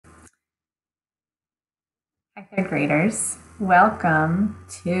Hi, third graders. Welcome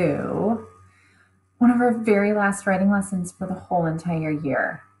to one of our very last writing lessons for the whole entire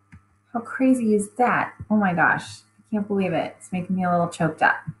year. How crazy is that? Oh my gosh, I can't believe it. It's making me a little choked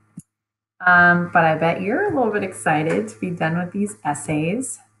up. But I bet you're a little bit excited to be done with these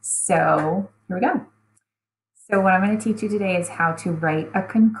essays. So here we go. So, what I'm going to teach you today is how to write a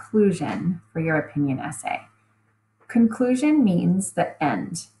conclusion for your opinion essay. Conclusion means the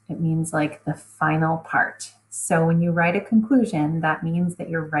end. It means like the final part. So when you write a conclusion, that means that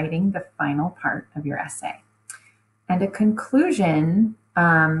you're writing the final part of your essay. And a conclusion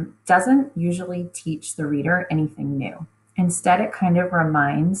doesn't usually teach the reader anything new. Instead, it kind of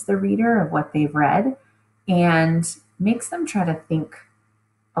reminds the reader of what they've read and makes them try to think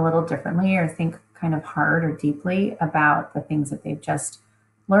a little differently or think kind of hard or deeply about the things that they've just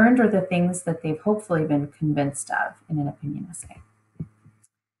learned or the things that they've hopefully been convinced of in an opinion essay.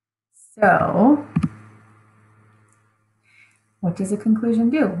 So, what does a conclusion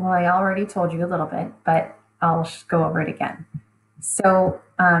do? Well, I already told you a little bit, but I'll go over it again. So,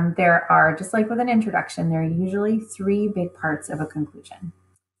 there are, just like with an introduction, there are usually three big parts of a conclusion.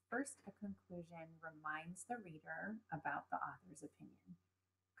 First, a conclusion reminds the reader about the author's opinion.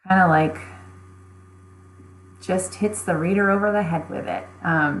 Kind of like just hits the reader over the head with it.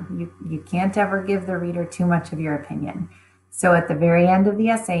 You can't ever give the reader too much of your opinion. So at the very end of the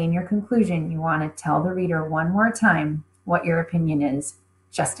essay, in your conclusion, you want to tell the reader one more time what your opinion is,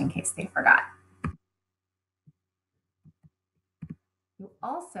 just in case they forgot. You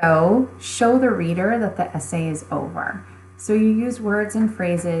also show the reader that the essay is over. So you use words and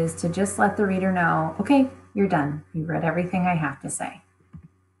phrases to just let the reader know, okay, you're done. You read everything I have to say.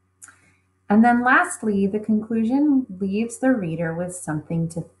 And then lastly, the conclusion leaves the reader with something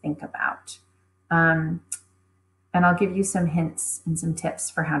to think about. And I'll give you some hints and some tips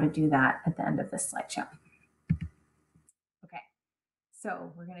for how to do that at the end of this slideshow. Okay,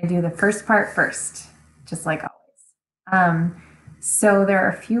 so we're going to do the first part first, just like always. So there are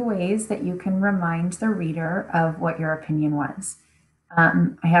a few ways that you can remind the reader of what your opinion was.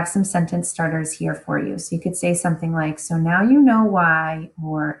 I have some sentence starters here for you. So you could say something like, so now you know why,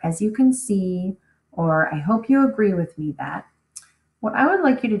 or as you can see, or I hope you agree with me that. What I would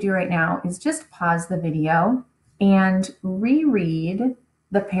like you to do right now is just pause the video and reread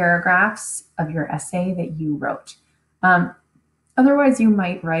the paragraphs of your essay that you wrote. Otherwise, you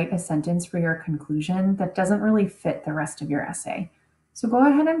might write a sentence for your conclusion that doesn't really fit the rest of your essay. So go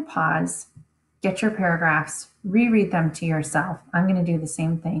ahead and pause, get your paragraphs, reread them to yourself. I'm going to do the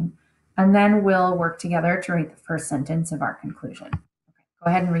same thing. And then we'll work together to write the first sentence of our conclusion. Okay, go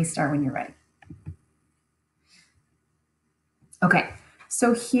ahead and restart when you're ready. Okay,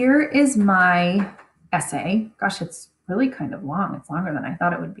 so here is my essay. Gosh, it's really kind of long. It's longer than I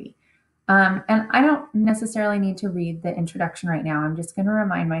thought it would be. And I don't necessarily need to read the introduction right now. I'm just going to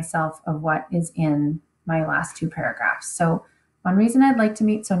remind myself of what is in my last two paragraphs. So one reason I'd like to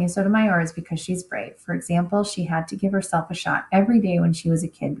meet Sonia Sotomayor is because she's brave. For example, she had to give herself a shot every day when she was a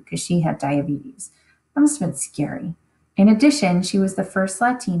kid because she had diabetes. That must have been scary. In addition, she was the first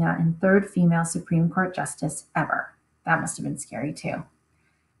Latina and third female Supreme Court justice ever. That must have been scary too.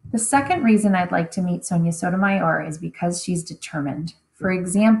 The second reason I'd like to meet Sonia Sotomayor is because she's determined. For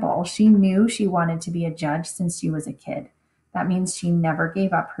example, she knew she wanted to be a judge since she was a kid. That means she never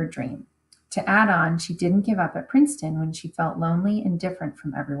gave up her dream. To add on, she didn't give up at Princeton when she felt lonely and different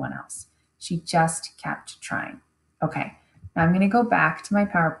from everyone else. She just kept trying. Okay, now I'm going to go back to my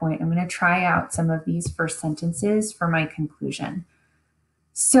PowerPoint. I'm going to try out some of these first sentences for my conclusion.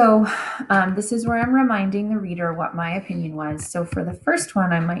 So this is where I'm reminding the reader what my opinion was. So for the first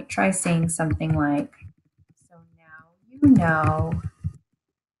one, I might try saying something like, so now you know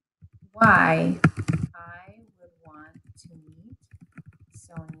why I would want to meet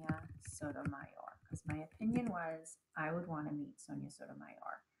Sonia Sotomayor. Because my opinion was I would want to meet Sonia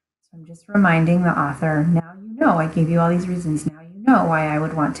Sotomayor. So I'm just reminding the author, now you know, I gave you all these reasons. Now you know why I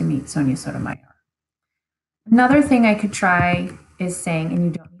would want to meet Sonia Sotomayor. Another thing I could try is saying, and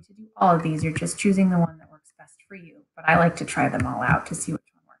you don't need to do all of these, you're just choosing the one that works best for you. But I like to try them all out to see which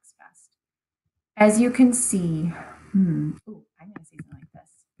one works best. As you can see, I'm going to say something like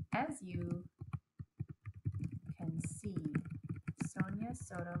this. As you can see, Sonia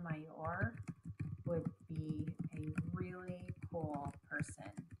Sotomayor would be a really cool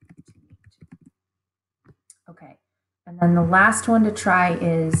person to meet. Okay, and then the last one to try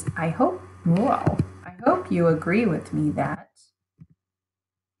is, I hope you agree with me that.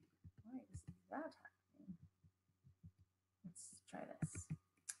 Why is that happening? Let's try this.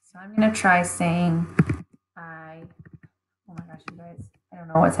 So I'm going to try saying, oh my gosh, you guys, I don't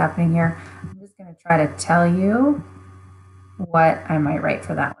know what's happening here. I'm just going to try try to tell you what I might write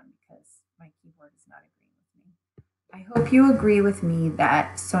for that one because my keyboard is not agreeing with me. I hope you agree with me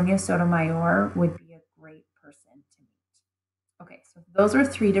that Sonia Sotomayor would be a great person to meet. Okay, so those are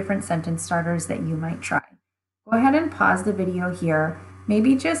 3 different sentence starters that you might try. Go ahead and pause the video here.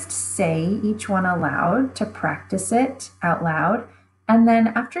 Maybe just say each one aloud to practice it out loud. And then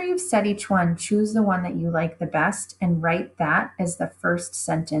after you've said each one, choose the one that you like the best and write that as the first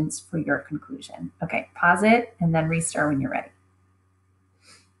sentence for your conclusion. Okay, pause it and then restart when you're ready.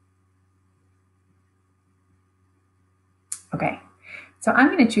 Okay, so I'm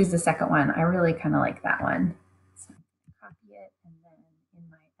going to choose the second one. I really kind of like that one. So I'm going to copy it, and then in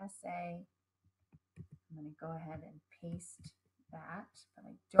my essay, I'm going to go ahead and paste that, but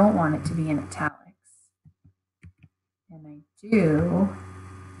I don't want it to be in italics. And I do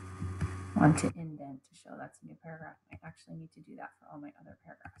want to indent to show that's a new paragraph. I actually need to do that for all my other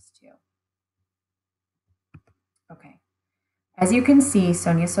paragraphs too. Okay. As you can see,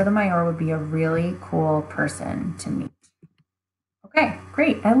 Sonia Sotomayor would be a really cool person to meet. Okay,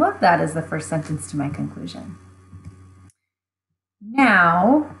 great. I love that as the first sentence to my conclusion.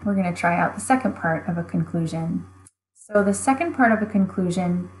 Now we're going to try out the second part of a conclusion. So the second part of a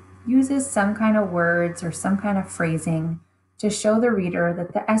conclusion uses some kind of words or some kind of phrasing to show the reader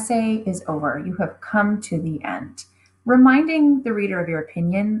that the essay is over. You have come to the end. Reminding the reader of your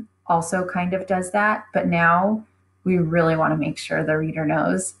opinion also kind of does that, but now we really want to make sure the reader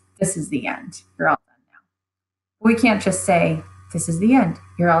knows this is the end. You're all done now. We can't just say, this is the end.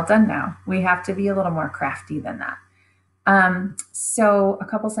 You're all done now. We have to be a little more crafty than that. So a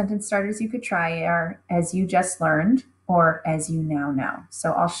couple sentence starters you could try are as you just learned or as you now know.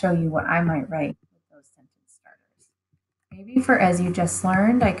 So I'll show you what I might write with those sentence starters. Maybe for as you just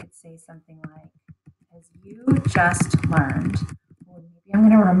learned, I could say something like, as you just learned. Or maybe I'm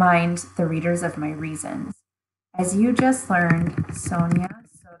going to remind the readers of my reasons. As you just learned, Sonia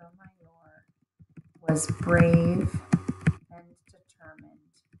Sotomayor was brave and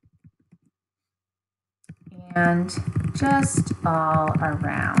determined and just all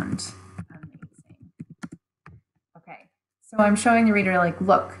around amazing. Okay, so I'm showing the reader like,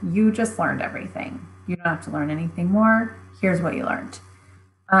 look, you just learned everything. You don't have to learn anything more. Here's what you learned.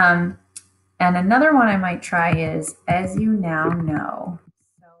 And another one I might try is, as you now know.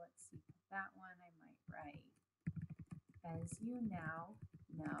 So let's see, that one I might write. As you now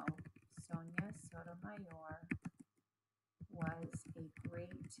know, Sonia Sotomayor was a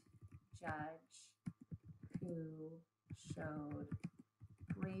great judge who showed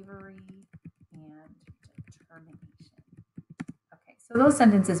bravery and determination. Okay, so those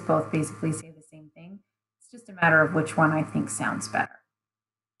sentences both basically say the same thing. It's just a matter of which one I think sounds better.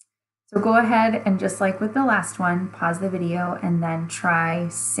 So go ahead and just like with the last one, pause the video and then try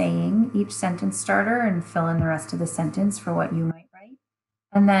saying each sentence starter and fill in the rest of the sentence for what you might write.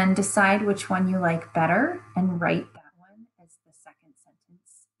 And then decide which one you like better and write that one as the second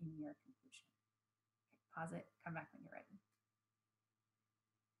sentence in your conclusion. Okay, pause it, come back when you're ready.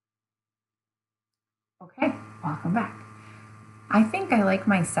 Okay, welcome back. I think I like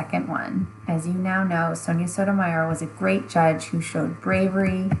my second one. As you now know, Sonia Sotomayor was a great judge who showed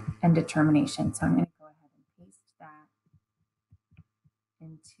bravery and determination. So I'm going to go ahead and paste that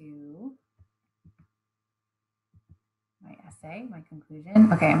into my essay, my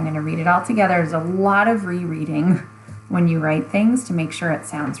conclusion. Okay, I'm going to read it all together. There's a lot of rereading when you write things to make sure it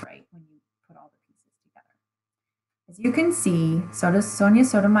sounds right when you put all the pieces together. As you can see, Sonia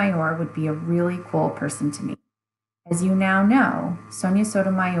Sotomayor would be a really cool person to meet. As you now know, Sonia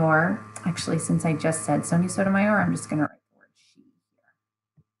Sotomayor, actually, since I just said Sonia Sotomayor, I'm just going to write the word she here.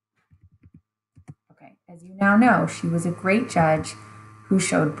 Okay, as you now know, she was a great judge who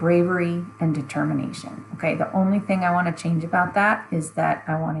showed bravery and determination. Okay, the only thing I want to change about that is that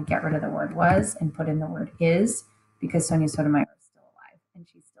I want to get rid of the word was and put in the word is, because Sonia Sotomayor is still alive and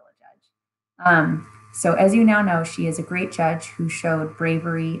she's still a judge. So as you now know, she is a great judge who showed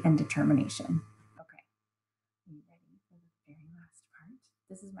bravery and determination.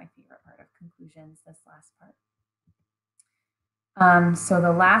 This is my favorite part of conclusions, this last part. So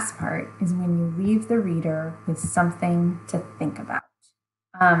the last part is when you leave the reader with something to think about.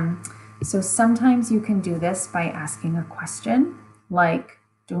 So sometimes you can do this by asking a question like,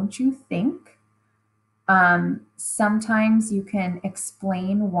 don't you think? Sometimes you can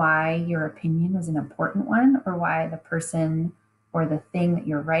explain why your opinion is an important one or why the person or the thing that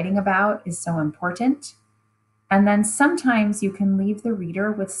you're writing about is so important. And then sometimes you can leave the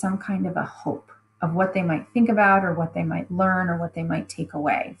reader with some kind of a hope of what they might think about or what they might learn or what they might take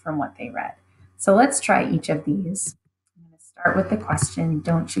away from what they read. So let's try each of these. I'm going to start with the question,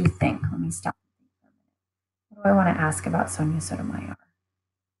 don't you think? Let me stop for a do I want to ask about Sonia Sotomayor?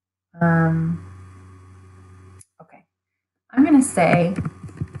 Okay. I'm going to say,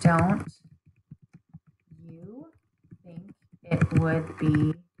 don't you think it would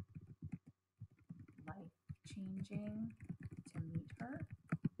be life-changing to meet her?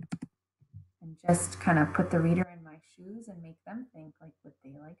 And just kind of put the reader in my shoes and make them think, like, would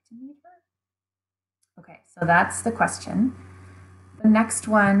they like to meet her? Okay, so that's the question. The next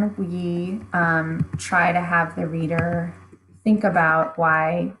one, we try to have the reader think about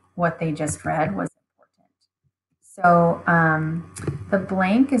why what they just read was important. So the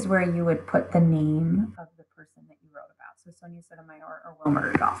blank is where you would put the name of the person that you wrote about. So Sonia Sotomayor or Wilma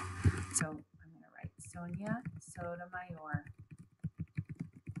Rudolph. So I'm going to write Sonia Sotomayor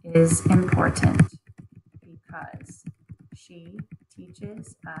is important because she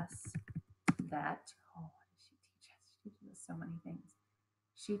teaches us that, oh, what does she teach us? She teaches us so many things.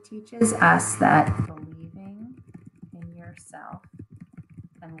 She teaches us that believing in yourself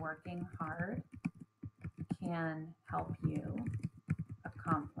and working hard can help you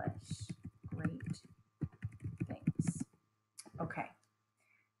accomplish great things. Okay.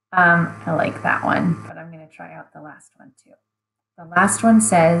 I like that one, but I'm going to try out the last one too. The last one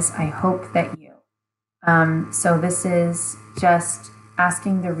says, I hope that you. So this is just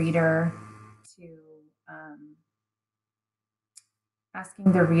asking the reader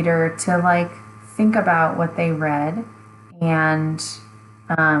to like think about what they read and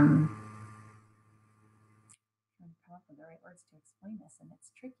come up with the right words to explain this, and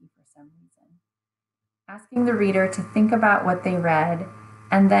it's tricky for some reason. Asking the reader to think about what they read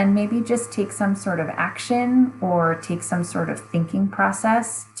and then maybe just take some sort of action or take some sort of thinking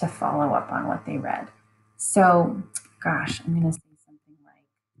process to follow up on what they read. So, gosh, I'm going to say something like,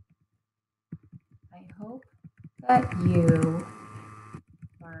 I hope that you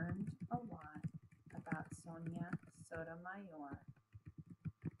learned a lot about Sonia Sotomayor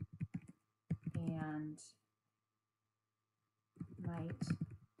and might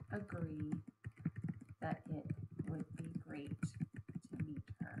agree that it would be great to meet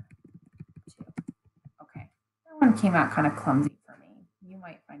her too. Okay, that one came out kind of clumsy for me. You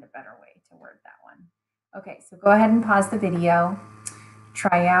might find a better way to word that one. Okay, so go ahead and pause the video,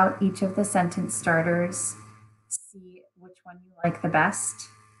 try out each of the sentence starters, see which one you like the best,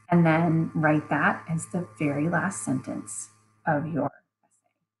 and then write that as the very last sentence of your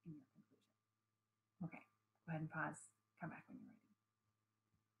essay. Okay, go ahead and pause. Come back when you're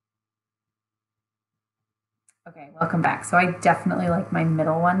ready. Okay, welcome back. So I definitely like my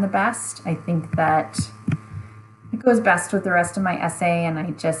middle one the best. I think that it goes best with the rest of my essay, and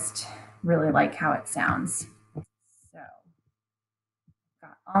I just really like how it sounds. So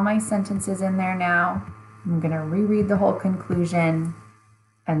got all my sentences in there now. I'm going to reread the whole conclusion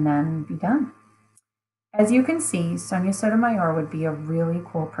and then be done. As you can see, Sonia Sotomayor would be a really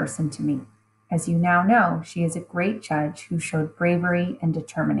cool person to meet. As you now know, she is a great judge who showed bravery and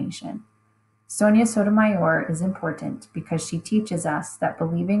determination. Sonia Sotomayor is important because she teaches us that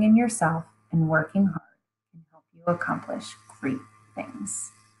believing in yourself and working hard can help you accomplish great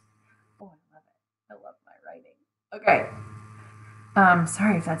things. Oh, I love it. I love my writing. Okay.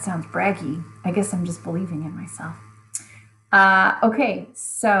 Sorry if that sounds braggy. I guess I'm just believing in myself. Okay,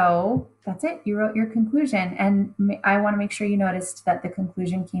 so that's it. You wrote your conclusion, and I want to make sure you noticed that the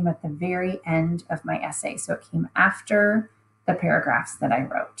conclusion came at the very end of my essay. So it came after the paragraphs that I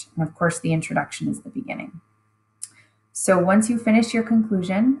wrote. And of course, the introduction is the beginning. So once you finish your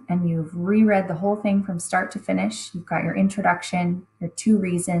conclusion and you've reread the whole thing from start to finish, you've got your introduction, your 2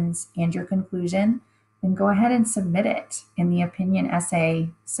 reasons, and your conclusion, then go ahead and submit it in the opinion essay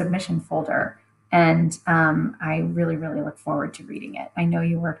submission folder. And I really, really look forward to reading it. I know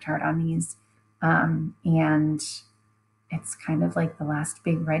you worked hard on these, and it's kind of like the last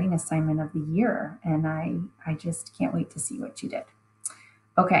big writing assignment of the year. And I just can't wait to see what you did.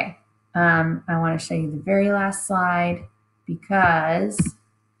 Okay, I want to show you the very last slide because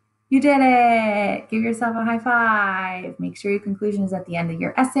you did it. Give yourself a high five. Make sure your conclusion is at the end of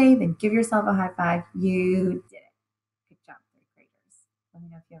your essay, then give yourself a high five. You did it. Good job, third graders. Let me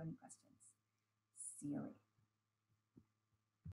know if you have any questions. See you later.